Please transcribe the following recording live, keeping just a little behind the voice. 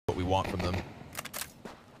want from them.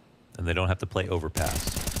 And they don't have to play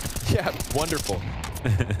overpass. Yeah, wonderful.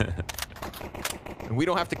 And we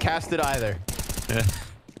don't have to cast it either.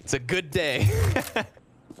 It's a good day.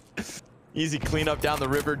 Easy cleanup down the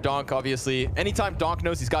river. Donk, obviously. Anytime Donk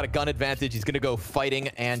knows he's got a gun advantage, he's going to go fighting.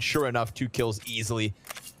 And sure enough, 2 kills easily.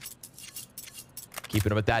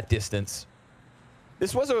 Keeping him at that distance.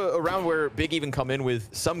 This was a round where Big even come in with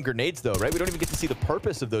some grenades, though, right? We don't even get to see the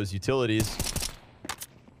purpose of those utilities.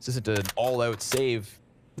 This isn't an all-out save.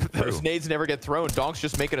 Those nades never get thrown. Donk's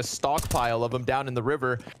just making a stockpile of them down in the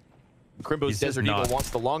river. Crimbo's Desert Eagle wants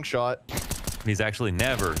the long shot. He's actually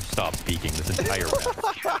never stopped peeking this entire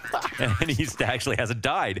round. And he actually hasn't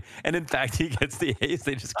died. And in fact, he gets the ace.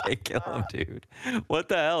 They just can't kill him, dude. What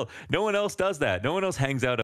the hell? No one else does that. No one else hangs out